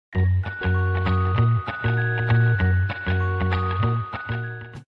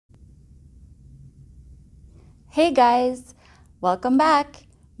Hey guys, welcome back.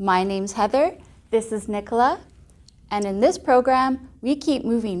 My name's Heather, this is Nicola, and in this program, we keep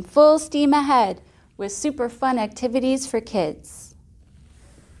moving full steam ahead with super fun activities for kids.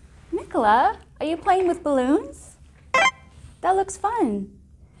 Nicola, are you playing with balloons? That looks fun.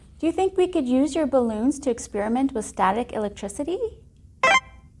 Do you think we could use your balloons to experiment with static electricity?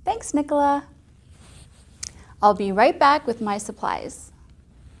 Thanks, Nicola. I'll be right back with my supplies.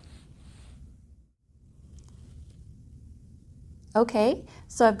 Okay,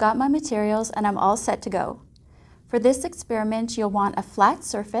 so I've got my materials and I'm all set to go. For this experiment, you'll want a flat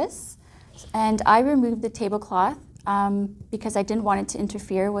surface, and I removed the tablecloth because I didn't want it to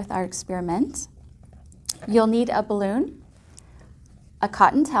interfere with our experiment. You'll need a balloon, a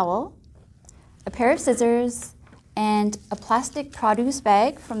cotton towel, a pair of scissors, and a plastic produce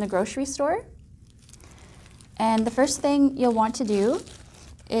bag from the grocery store. And the first thing you'll want to do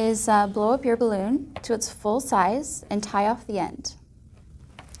is blow up your balloon to its full size and tie off the end.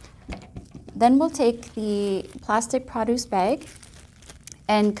 Then we'll take the plastic produce bag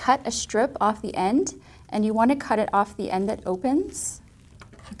and cut a strip off the end, and you want to cut it off the end that opens.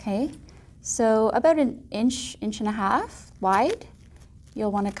 Okay, so about an inch, inch and a half wide,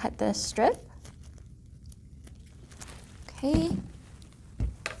 you'll want to cut the strip. Okay,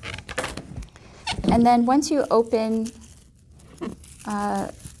 and then once you open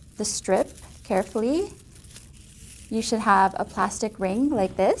the strip carefully, you should have a plastic ring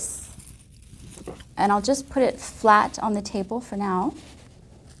like this. And I'll just put it flat on the table for now.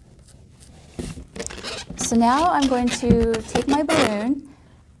 So now I'm going to take my balloon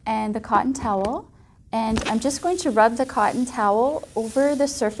and the cotton towel, and I'm just going to rub the cotton towel over the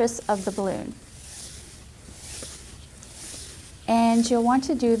surface of the balloon. And you'll want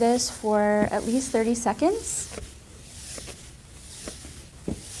to do this for at least 30 seconds.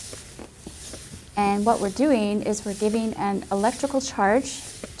 And what we're doing is we're giving an electrical charge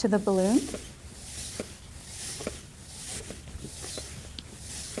to the balloon.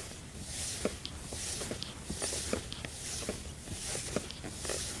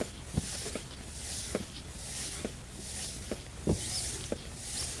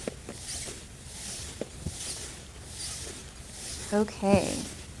 Okay,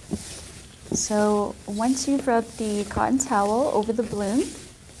 so once you've rubbed the cotton towel over the balloon,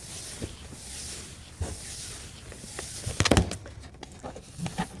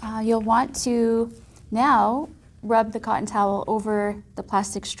 you'll want to now rub the cotton towel over the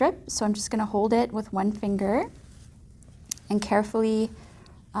plastic strip. So I'm just going to hold it with one finger and carefully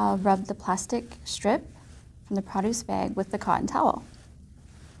rub the plastic strip from the produce bag with the cotton towel.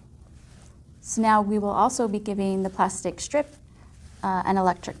 So now we will also be giving the plastic strip an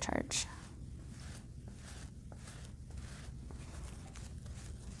electric charge.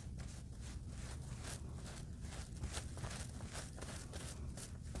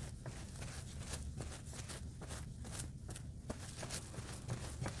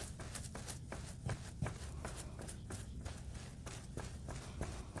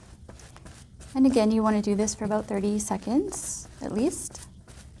 And again, you want to do this for about 30 seconds at least.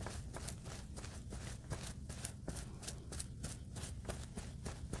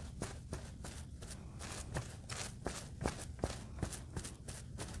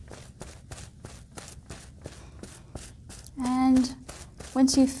 And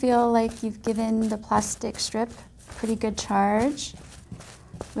once you feel like you've given the plastic strip a pretty good charge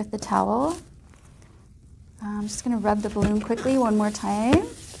with the towel, I'm just going to rub the balloon quickly one more time.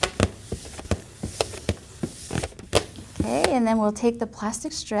 Okay, and then we'll take the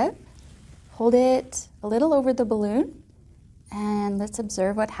plastic strip, hold it a little over the balloon, and let's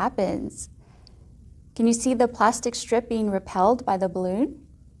observe what happens. Can you see the plastic strip being repelled by the balloon?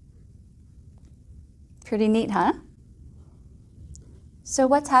 Pretty neat, huh? So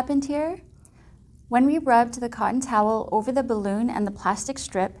what's happened here? When we rubbed the cotton towel over the balloon and the plastic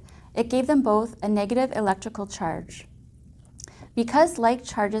strip, it gave them both a negative electrical charge. Because like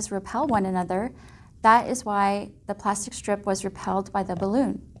charges repel one another, that is why the plastic strip was repelled by the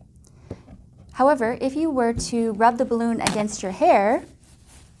balloon. However, if you were to rub the balloon against your hair,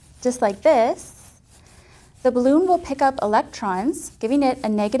 just like this, the balloon will pick up electrons, giving it a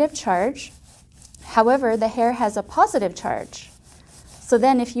negative charge. However, the hair has a positive charge. So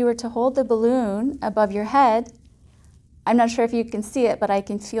then if you were to hold the balloon above your head, I'm not sure if you can see it, but I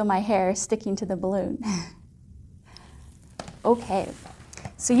can feel my hair sticking to the balloon. Okay,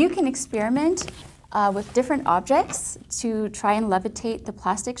 so you can experiment with different objects to try and levitate the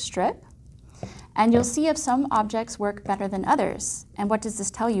plastic strip. And you'll see if some objects work better than others. And what does this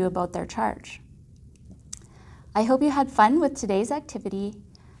tell you about their charge? I hope you had fun with today's activity.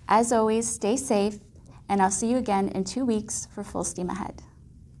 As always, stay safe and I'll see you again in 2 weeks for Full Steam Ahead.